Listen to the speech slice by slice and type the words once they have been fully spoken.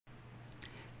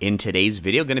In today's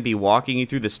video, I'm going to be walking you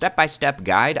through the step-by-step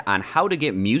guide on how to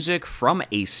get music from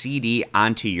a CD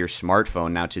onto your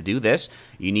smartphone. Now, to do this,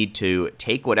 you need to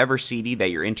take whatever CD that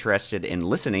you're interested in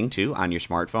listening to on your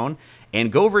smartphone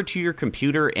and go over to your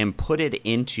computer and put it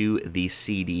into the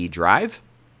CD drive.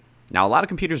 Now, a lot of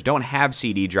computers don't have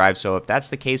CD drives, so if that's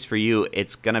the case for you,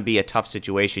 it's going to be a tough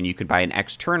situation. You could buy an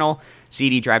external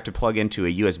CD drive to plug into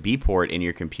a USB port in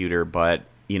your computer, but,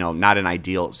 not an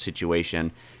ideal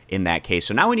situation in that case.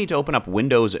 So now we need to open up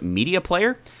Windows Media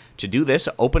Player. To do this,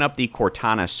 open up the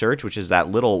Cortana search, which is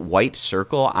that little white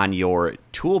circle on your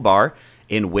toolbar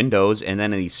in Windows, and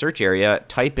then in the search area,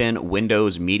 type in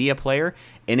Windows Media Player,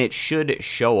 and it should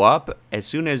show up. As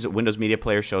soon as Windows Media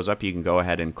Player shows up, you can go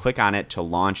ahead and click on it to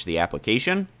launch the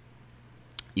application.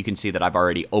 You can see that I've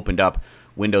already opened up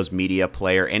Windows Media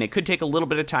Player, and it could take a little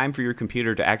bit of time for your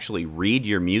computer to actually read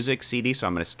your music CD, so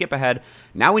I'm going to skip ahead.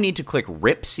 Now we need to click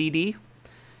Rip CD,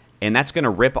 and that's going to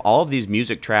rip all of these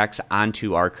music tracks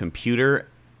onto our computer.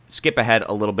 Skip ahead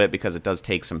a little bit because it does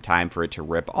take some time for it to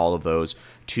rip all of those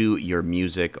to your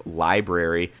music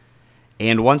library.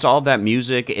 And once all of that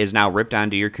music is now ripped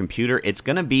onto your computer, it's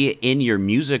going to be in your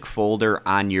music folder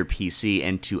on your PC.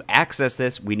 And to access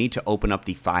this, we need to open up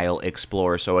the File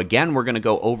Explorer. So again, we're going to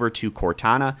go over to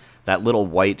Cortana, that little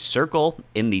white circle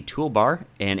in the toolbar,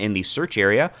 and in the search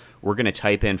area, we're going to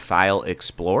type in File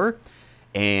Explorer.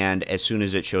 And as soon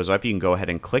as it shows up, you can go ahead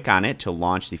and click on it to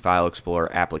launch the File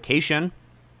Explorer application,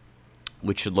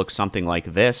 which should look something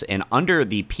like this. And under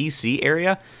the PC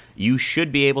area, you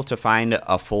should be able to find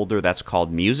a folder that's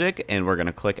called Music, and we're going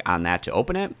to click on that to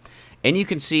open it. And you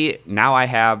can see now I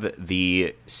have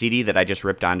the CD that I just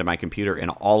ripped onto my computer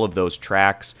and all of those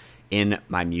tracks in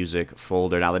my music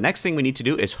folder. Now, the next thing we need to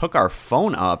do is hook our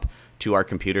phone up to our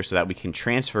computer so that we can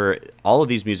transfer all of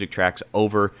these music tracks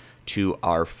over to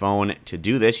our phone. To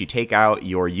do this, you take out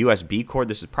your USB cord.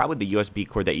 This is probably the USB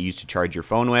cord that you use to charge your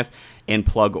phone with, and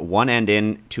plug one end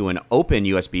in to an open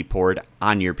USB port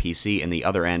on your PC, and the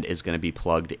other end is going to be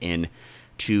plugged in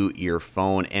to your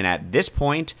phone. And at this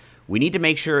point, we need to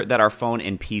make sure that our phone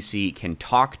and PC can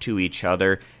talk to each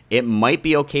other. It might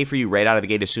be okay for you right out of the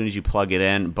gate as soon as you plug it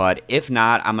in, but if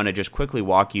not, I'm going to just quickly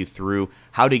walk you through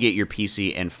how to get your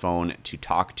PC and phone to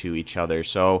talk to each other.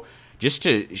 So just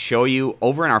to show you,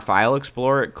 over in our File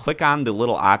Explorer, click on the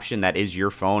little option that is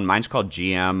your phone. Mine's called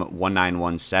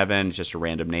GM1917. It's just a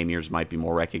random name. Yours might be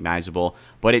more recognizable.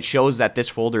 But it shows that this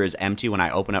folder is empty when I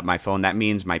open up my phone. That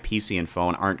means my PC and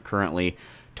phone aren't currently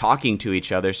talking to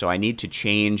each other. So I need to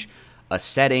change a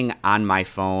setting on my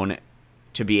phone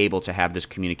to be able to have this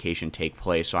communication take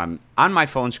place. So I'm on my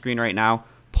phone screen right now,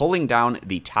 pulling down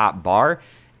the top bar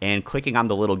and clicking on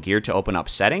the little gear to open up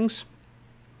settings.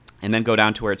 And then go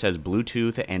down to where it says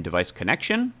Bluetooth and device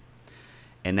connection.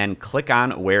 And then click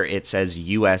on where it says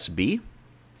USB.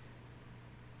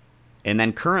 And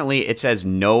then currently it says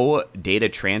no data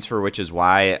transfer, which is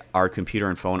why our computer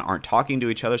and phone aren't talking to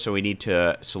each other. So we need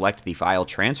to select the file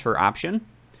transfer option.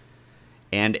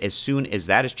 And as soon as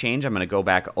that is changed, I'm going to go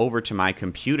back over to my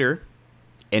computer.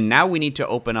 And now we need to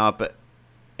open up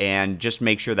and just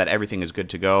make sure that everything is good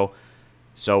to go.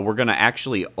 So we're going to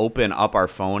actually open up our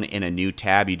phone in a new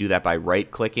tab. You do that by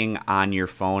right-clicking on your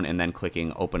phone and then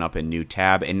clicking Open Up a New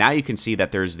Tab. And now you can see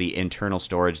that there's the internal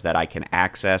storage that I can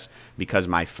access because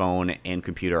my phone and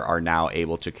computer are now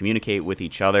able to communicate with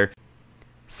each other.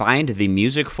 Find the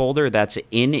music folder that's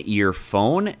in your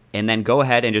phone, and then go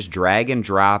ahead and just drag and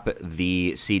drop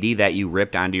the CD that you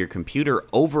ripped onto your computer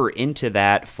over into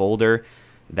that folder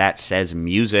that says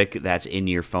music that's in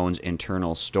your phone's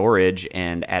internal storage.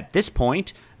 And at this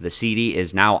point, the CD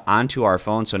is now onto our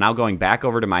phone. So now going back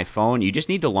over to my phone, you just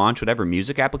need to launch whatever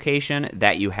music application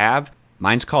that you have.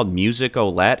 Mine's called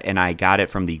Music-O-Let, and I got it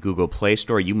from the Google Play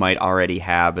Store. You might already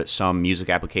have some music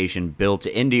application built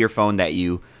into your phone that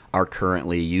you are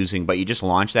currently using, but you just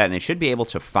launch that and it should be able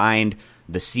to find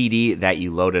the CD that you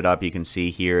loaded up. You can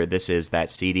see here, this is that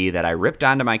CD that I ripped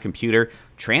onto my computer,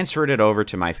 transferred it over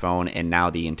to my phone, and now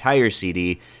the entire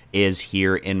CD is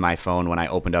here in my phone when I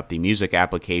opened up the music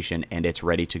application, and it's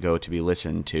ready to go to be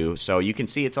listened to. So you can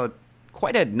see it's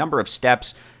quite a number of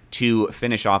steps to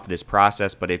finish off this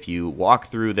process, but if you walk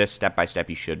through this step by step,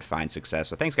 you should find success.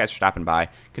 So thanks guys for stopping by.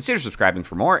 Consider subscribing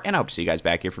for more, and I hope to see you guys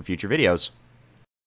back here for future videos.